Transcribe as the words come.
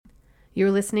You're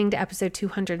listening to episode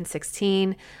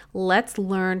 216. Let's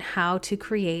learn how to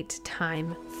create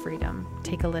time freedom.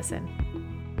 Take a listen.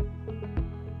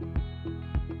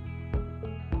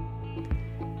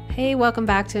 Hey, welcome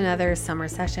back to another summer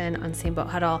session on Same Boat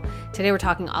Huddle. Today we're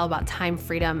talking all about time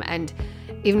freedom, and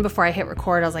even before I hit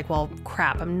record, I was like, well,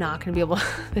 crap, I'm not going to be able to,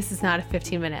 this is not a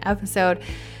 15-minute episode.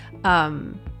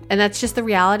 And that's just the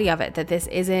reality of it, that this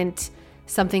isn't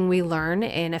something we learn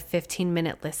in a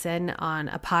 15-minute listen on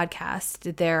a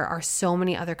podcast. There are so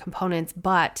many other components,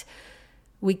 but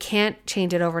we can't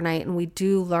change it overnight, and we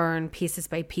do learn pieces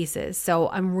by pieces. So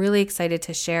I'm really excited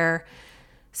to share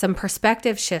some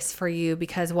perspective shifts for you,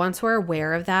 because once we're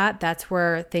aware of that, that's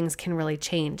where things can really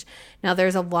change. Now,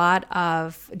 there's a lot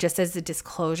of, just as a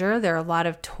disclosure, there are a lot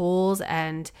of tools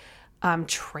and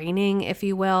training, if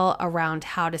you will, around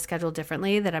how to schedule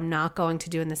differently that I'm not going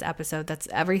to do in this episode. That's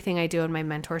everything I do in my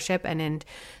mentorship and in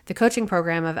the coaching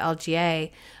program of LGA.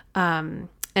 And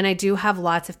I do have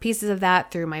lots of pieces of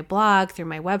that through my blog, through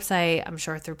my website, I'm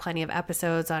sure through plenty of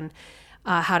episodes on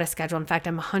how to schedule. In fact,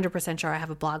 I'm 100% sure I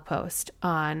have a blog post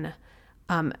on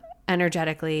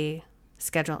energetic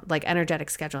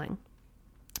scheduling.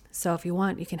 So if you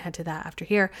want, you can head to that after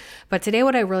here. But today,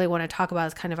 what I really want to talk about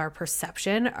is kind of our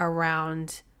perception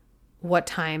around what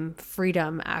time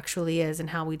freedom actually is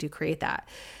and how we do create that.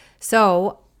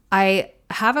 So I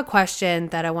have a question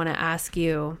that I want to ask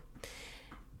you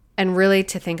and really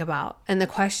to think about. And the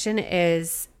question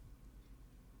is,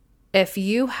 if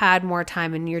you had more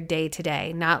time in your day to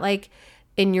day, not like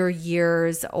in your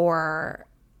years or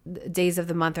days of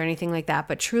the month or anything like that,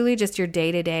 but truly just your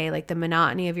day to day, like the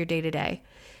monotony of your day to day.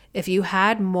 If you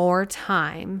had more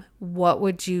time, what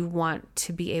would you want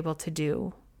to be able to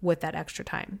do with that extra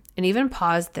time? And even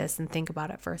pause this and think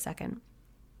about it for a second.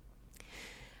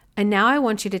 And now I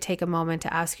want you to take a moment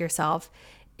to ask yourself,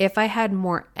 if I had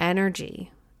more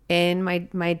energy in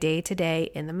my day to day,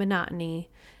 in the monotony,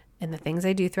 and the things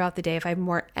I do throughout the day, if I have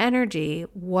more energy,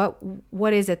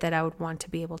 what is it that I would want to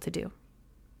be able to do?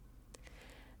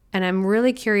 And I'm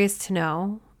really curious to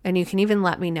know, and you can even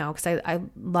let me know, because I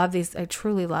love these. I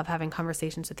truly love having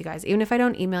conversations with you guys. Even if I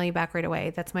don't email you back right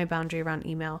away, that's my boundary around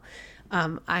email.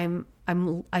 I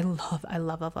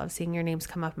love seeing your names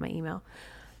come up in my email.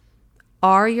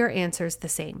 Are your answers the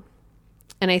same?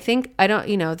 And I think,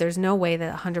 there's no way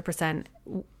that 100%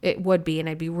 it would be. And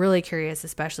I'd be really curious,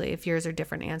 especially if yours are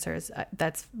different answers.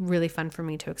 That's really fun for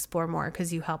me to explore more,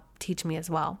 because you help teach me as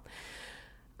well.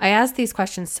 I asked these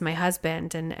questions to my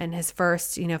husband, and his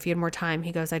first, if you had more time,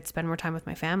 he goes, I'd spend more time with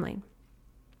my family.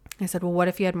 I said, well, what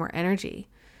if you had more energy?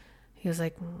 He was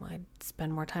like, I'd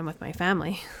spend more time with my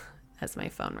family. As my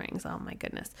phone rings. Oh my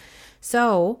goodness.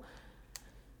 So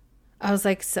I was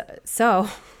like, so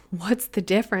what's the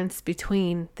difference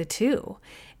between the two?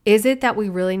 Is it that we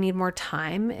really need more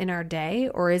time in our day,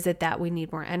 or is it that we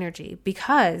need more energy?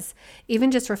 Because even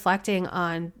just reflecting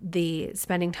on the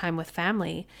spending time with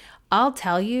family, I'll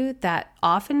tell you that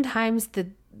oftentimes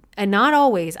and not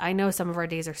always, I know some of our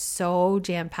days are so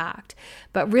jam-packed,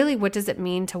 but really, what does it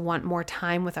mean to want more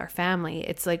time with our family?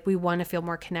 It's like we want to feel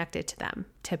more connected to them,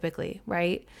 typically,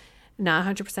 right? Not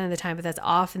 100% of the time, but that's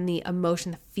often the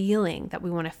emotion, the feeling that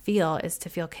we want to feel, is to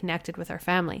feel connected with our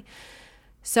family.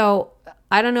 So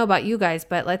I don't know about you guys,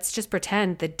 but let's just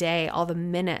pretend the day, all the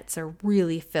minutes are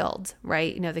really filled,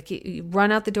 right? You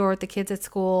run out the door with the kids at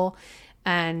school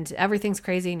and everything's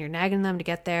crazy and you're nagging them to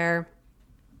get there.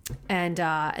 And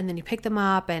then you pick them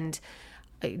up and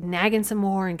nagging some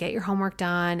more and get your homework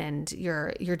done, and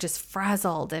you're just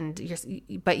frazzled,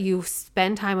 but you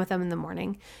spend time with them in the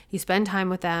morning. You spend time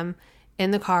with them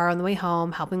in the car on the way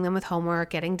home, helping them with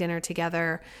homework, getting dinner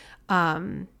together.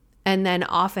 And then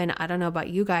often, I don't know about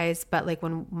you guys, but like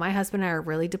when my husband and I are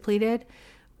really depleted,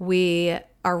 we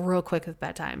are real quick with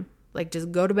bedtime. Like,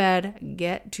 just go to bed,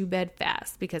 get to bed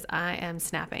fast, because I am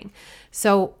snapping.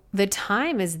 So the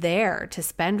time is there to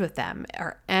spend with them.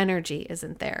 Our energy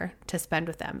isn't there to spend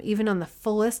with them. Even on the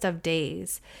fullest of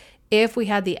days, if we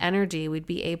had the energy, we'd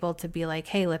be able to be like,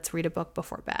 hey, let's read a book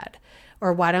before bed.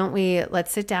 Or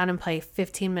let's sit down and play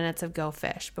 15 minutes of Go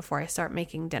Fish before I start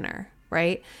making dinner,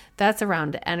 right? That's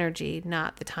around energy,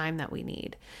 not the time that we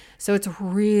need. So it's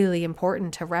really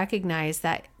important to recognize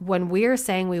that when we're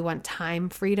saying we want time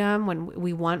freedom, when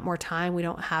we want more time, we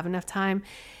don't have enough time,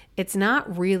 it's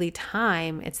not really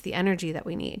time, it's the energy that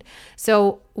we need.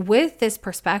 So with this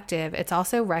perspective, it's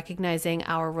also recognizing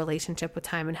our relationship with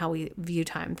time and how we view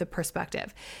time, the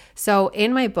perspective. So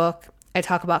in my book, I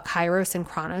talk about Kairos and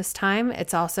Chronos time.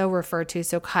 It's also referred to,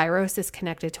 so Kairos is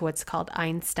connected to what's called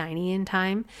Einsteinian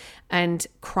time, and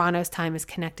Chronos time is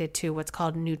connected to what's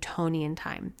called Newtonian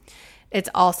time. It's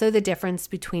also the difference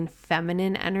between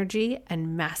feminine energy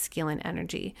and masculine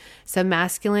energy. So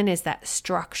masculine is that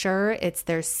structure.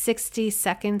 There's 60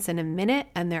 seconds in a minute,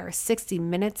 and there are 60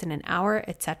 minutes in an hour,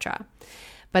 etc.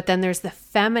 But then there's the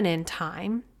feminine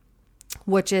time,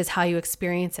 which is how you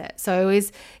experience it. So I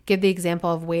always give the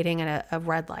example of waiting at a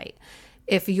red light.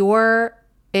 If you're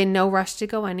in no rush to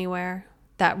go anywhere,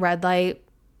 that red light,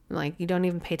 like you don't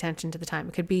even pay attention to the time.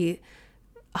 It could be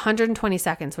 120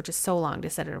 seconds, which is so long to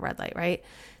sit at a red light, right?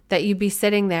 That you'd be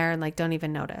sitting there and like don't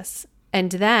even notice. And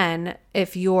then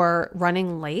if you're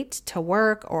running late to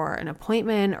work or an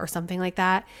appointment or something like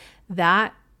that,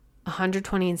 that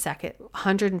 120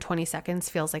 seconds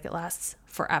feels like it lasts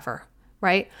forever,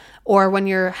 right? Or when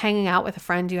you're hanging out with a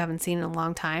friend you haven't seen in a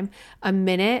long time, a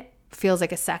minute feels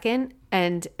like a second.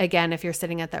 And again, if you're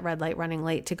sitting at that red light running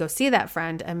late to go see that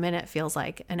friend, a minute feels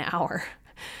like an hour,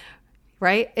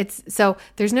 right? So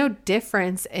there's no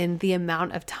difference in the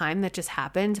amount of time that just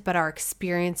happened, but our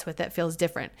experience with it feels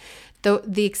different.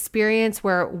 The experience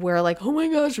where we're like, oh my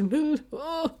gosh, I'm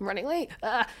running late.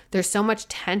 There's so much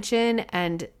tension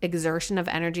and exertion of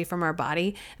energy from our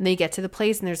body. And then you get to the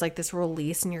place and there's like this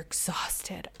release and you're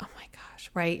exhausted. Oh my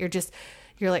gosh, right?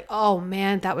 You're like, oh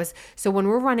man, so when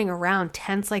we're running around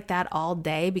tense like that all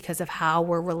day because of how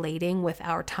we're relating with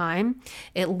our time,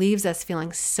 it leaves us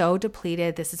feeling so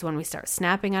depleted. This is when we start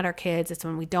snapping at our kids. It's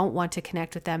when we don't want to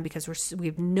connect with them because we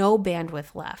have no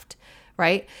bandwidth left,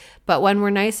 right? But when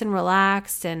we're nice and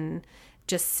relaxed and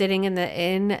just sitting in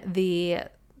the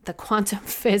quantum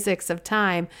physics of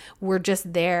time, we're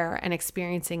just there and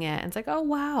experiencing it. And it's like, oh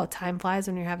wow, time flies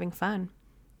when you're having fun,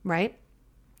 right?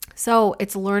 So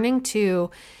it's learning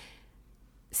to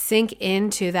sink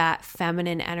into that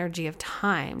feminine energy of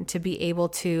time to be able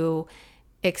to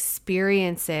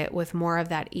experience it with more of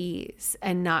that ease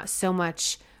and not so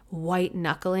much white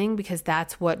knuckling, because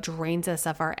that's what drains us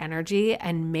of our energy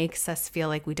and makes us feel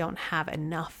like we don't have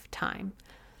enough time,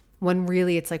 when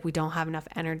really it's like we don't have enough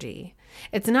energy.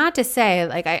 It's not to say,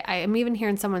 like, I'm even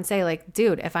hearing someone say, like,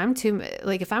 dude, if I'm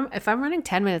running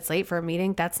 10 minutes late for a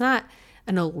meeting, that's not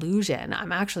an illusion.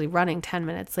 I'm actually running 10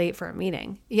 minutes late for a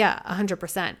meeting. Yeah,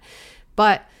 100%.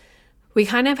 But we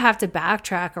kind of have to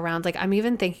backtrack around, like, I'm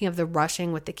even thinking of the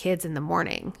rushing with the kids in the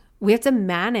morning. We have to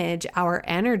manage our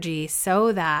energy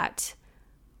so that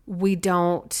we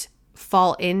don't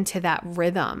fall into that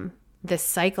rhythm, this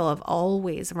cycle of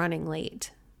always running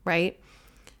late, right?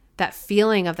 That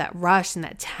feeling of that rush and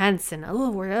that tense and, oh,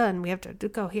 we're done, we have to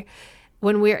go here.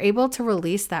 When we're able to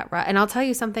release that, and I'll tell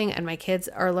you something, and my kids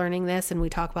are learning this, and we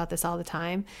talk about this all the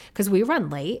time, because we run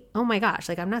late. Oh my gosh,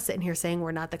 like, I'm not sitting here saying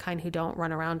we're not the kind who don't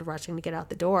run around rushing to get out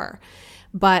the door.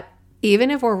 But even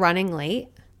if we're running late,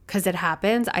 because it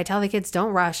happens, I tell the kids,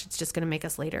 don't rush. It's just going to make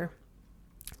us later.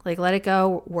 Like, let it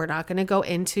go. We're not going to go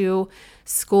into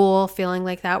school feeling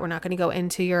like that. We're not going to go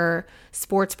into your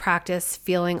sports practice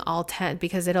feeling all tense,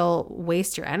 because it'll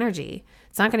waste your energy.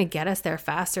 It's not going to get us there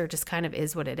faster. It just kind of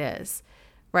is what it is,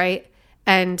 right?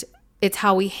 And it's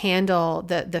how we handle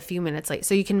the few minutes late.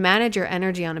 So you can manage your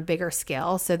energy on a bigger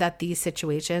scale so that these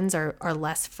situations are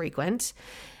less frequent.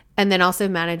 And then also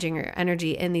managing your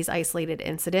energy in these isolated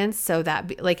incidents, so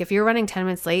that, like, if you're running 10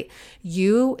 minutes late,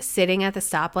 you sitting at the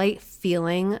stoplight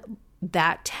feeling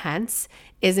that tense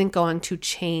isn't going to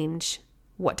change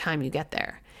what time you get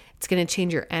there. It's going to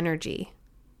change your energy,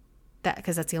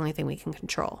 because that's the only thing we can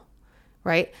control,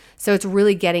 right? So it's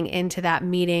really getting into that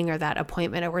meeting or that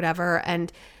appointment or whatever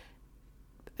and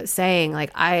saying,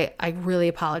 like, I really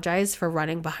apologize for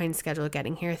running behind schedule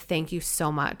getting here. Thank you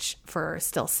so much for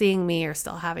still seeing me or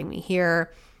still having me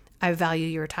here. I value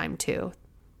your time too,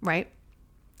 right?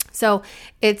 So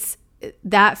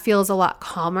that feels a lot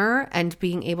calmer, and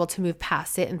being able to move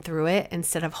past it and through it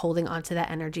instead of holding onto that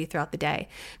energy throughout the day.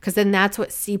 Because then that's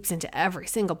what seeps into every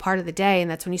single part of the day. And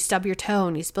that's when you stub your toe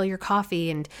and you spill your coffee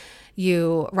and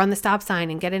you run the stop sign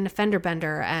and get in a fender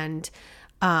bender and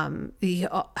you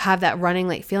have that running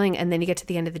late feeling, and then you get to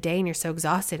the end of the day and you're so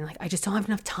exhausted and like, I just don't have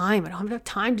enough time. I don't have enough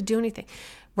time to do anything,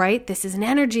 right? This is an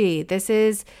energy. This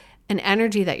is an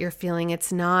energy that you're feeling.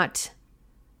 It's not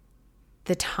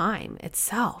the time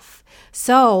itself.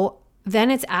 So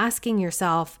then it's asking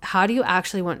yourself, how do you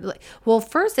actually want, well,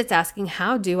 first it's asking,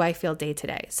 how do I feel day to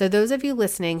day? So those of you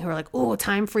listening who are like, oh,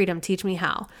 time freedom, teach me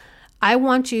how. I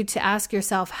want you to ask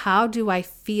yourself, how do I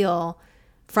feel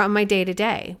from my day to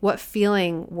day? What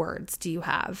feeling words do you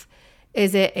have?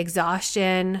 Is it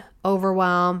exhaustion,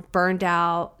 overwhelm, burned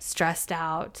out, stressed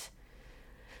out,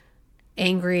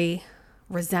 angry,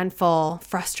 resentful,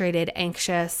 frustrated,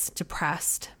 anxious,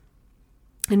 depressed?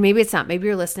 And maybe it's not. Maybe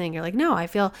you're listening. You're like, no,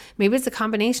 maybe it's a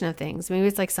combination of things. Maybe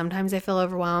it's like sometimes I feel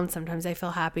overwhelmed. Sometimes I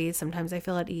feel happy. Sometimes I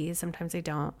feel at ease. Sometimes I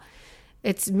don't.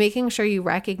 It's making sure you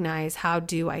recognize, how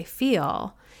do I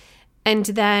feel? And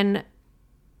then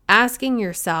asking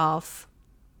yourself,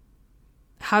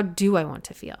 how do I want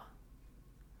to feel?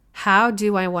 How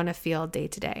do I want to feel day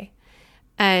to day?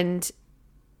 And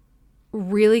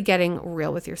really getting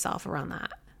real with yourself around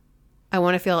that. I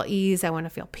want to feel ease. I want to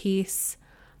feel peace.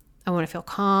 I want to feel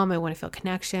calm. I want to feel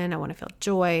connection. I want to feel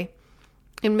joy.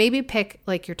 And maybe pick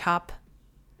like your top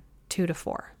 2 to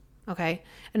 4. Okay.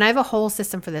 And I have a whole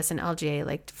system for this in LGA,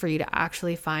 like for you to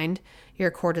actually find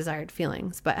your core desired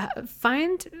feelings, but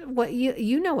find what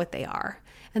you know what they are.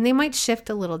 And they might shift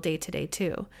a little day to day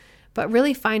too, but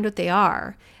really find what they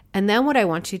are. And then what I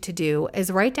want you to do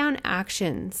is write down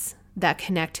actions that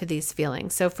connect to these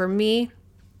feelings. So for me,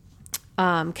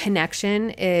 connection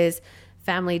is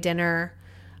family dinner,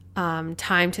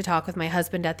 time to talk with my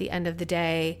husband at the end of the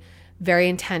day, very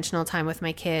intentional time with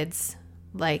my kids,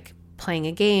 like playing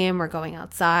a game or going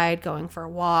outside, going for a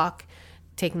walk,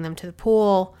 taking them to the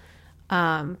pool,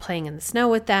 playing in the snow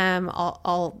with them,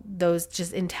 all those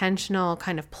just intentional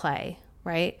kind of play,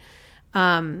 right?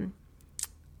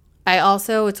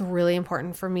 It's really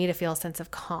important for me to feel a sense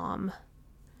of calm.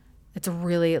 It's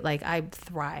really like I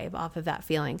thrive off of that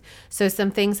feeling. So some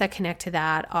things that connect to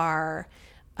that are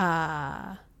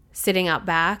sitting out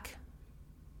back,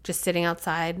 just sitting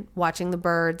outside, watching the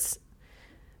birds,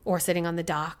 or sitting on the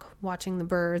dock, watching the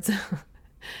birds,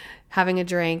 having a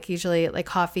drink, usually like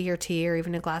coffee or tea or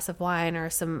even a glass of wine or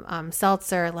some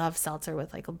seltzer. I love seltzer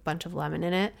with like a bunch of lemon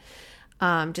in it.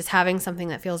 Just having something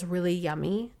that feels really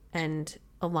yummy and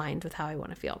aligned with how I want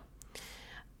to feel.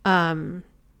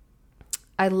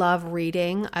 I love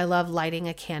reading. I love lighting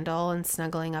a candle and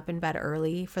snuggling up in bed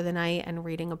early for the night and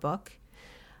reading a book.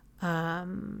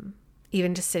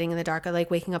 Even just sitting in the dark. I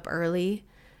like waking up early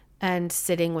and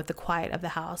sitting with the quiet of the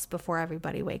house before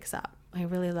everybody wakes up. I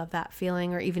really love that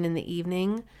feeling. Or even in the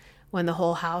evening when the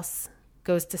whole house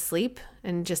goes to sleep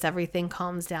and just everything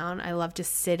calms down. I love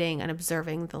just sitting and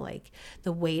observing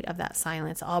the weight of that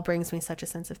silence. It all brings me such a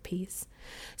sense of peace.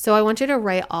 So I want you to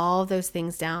write all of those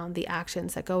things down, the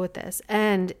actions that go with this.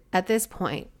 And at this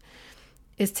point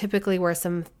is typically where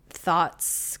some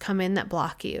thoughts come in that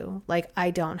block you. Like,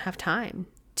 I don't have time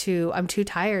I'm too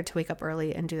tired to wake up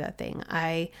early and do that thing.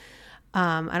 I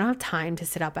don't have time to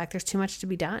sit out back. There's too much to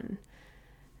be done.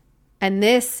 And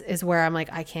this is where I'm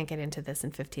like, I can't get into this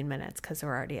in 15 minutes because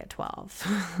we're already at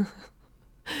 12.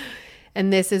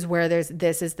 And this is where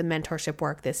this is the mentorship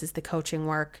work. This is the coaching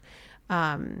work.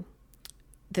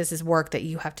 This is work that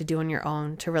you have to do on your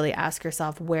own to really ask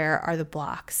yourself, where are the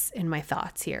blocks in my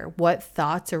thoughts here? What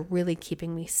thoughts are really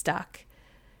keeping me stuck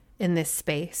in this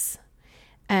space?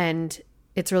 And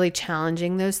it's really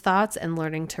challenging those thoughts and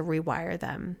learning to rewire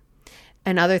them.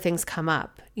 And other things come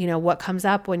up. You know, what comes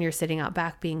up when you're sitting out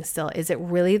back being still? Is it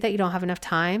really that you don't have enough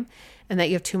time and that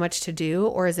you have too much to do?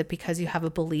 Or is it because you have a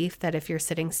belief that if you're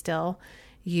sitting still,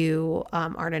 you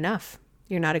aren't enough?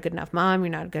 You're not a good enough mom.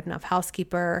 You're not a good enough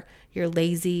housekeeper. You're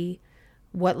lazy.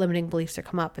 What limiting beliefs are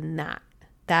come up? And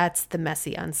that's the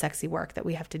messy, unsexy work that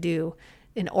we have to do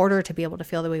in order to be able to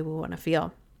feel the way we want to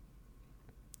feel.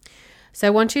 So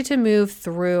I want you to move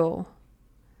through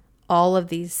all of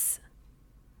these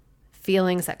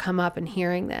feelings that come up in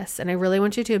hearing this. And I really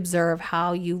want you to observe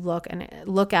how you look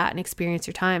at and experience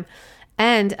your time.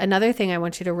 And another thing I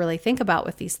want you to really think about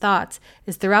with these thoughts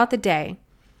is throughout the day,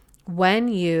 when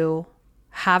you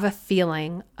have a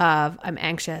feeling of I'm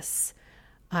anxious,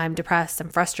 I'm depressed, I'm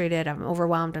frustrated, I'm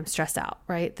overwhelmed, I'm stressed out,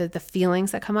 right? The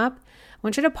feelings that come up, I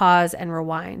want you to pause and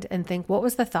rewind and think, what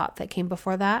was the thought that came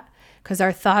before that? Because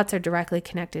our thoughts are directly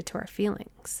connected to our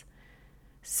feelings.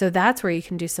 So that's where you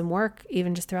can do some work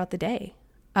even just throughout the day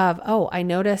of, I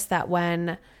noticed that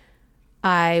when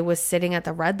I was sitting at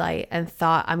the red light and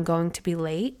thought I'm going to be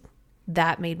late,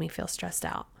 that made me feel stressed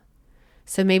out.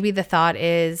 So maybe the thought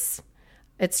is,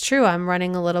 it's true, I'm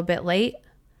running a little bit late,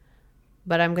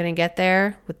 but I'm going to get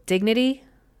there with dignity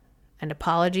and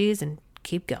apologies and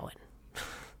keep going,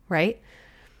 right?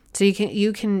 So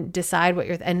you can decide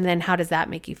and then how does that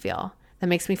make you feel? That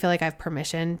makes me feel like I have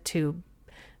permission to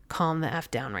calm the F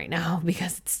down right now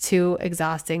because it's too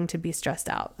exhausting to be stressed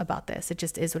out about this. It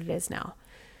just is what it is now.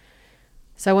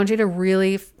 So I want you to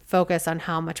really focus on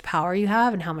how much power you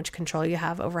have and how much control you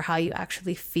have over how you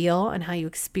actually feel and how you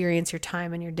experience your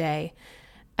time and your day.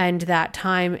 And that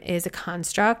time is a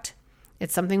construct.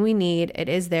 It's something we need. It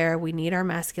is there. We need our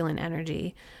masculine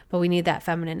energy, but we need that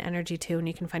feminine energy too. And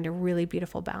you can find a really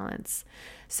beautiful balance.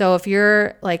 So if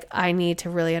you're like, I need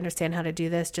to really understand how to do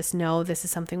this, just know this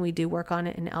is something we do work on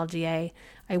in LGA.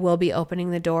 I will be opening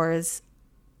the doors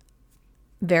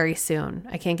very soon.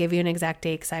 I can't give you an exact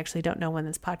date because I actually don't know when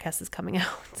this podcast is coming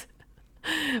out,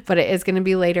 but it is going to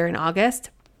be later in August.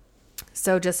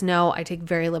 So just know I take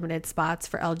very limited spots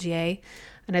for LGA,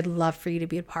 and I'd love for you to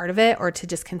be a part of it or to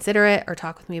just consider it or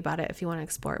talk with me about it if you want to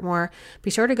explore it more.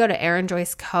 Be sure to go to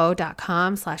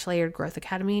erinjoyceco.com/layered growth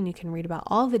academy, and you can read about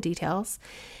all the details.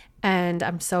 And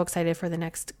I'm so excited for the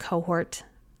next cohort,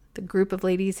 the group of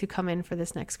ladies who come in for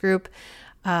this next group.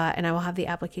 And I will have the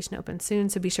application open soon.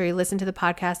 So be sure you listen to the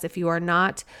podcast. If you are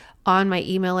not on my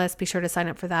email list, be sure to sign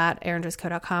up for that,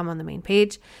 erinjoyceco.com on the main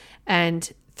page.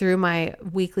 And through my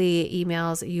weekly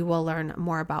emails, you will learn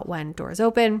more about when doors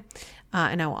open.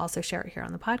 And I will also share it here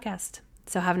on the podcast.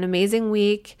 So have an amazing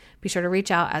week. Be sure to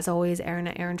reach out. As always, Erin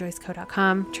at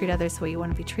erinjoyceco.com. Treat others the way you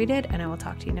want to be treated. And I will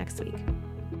talk to you next week.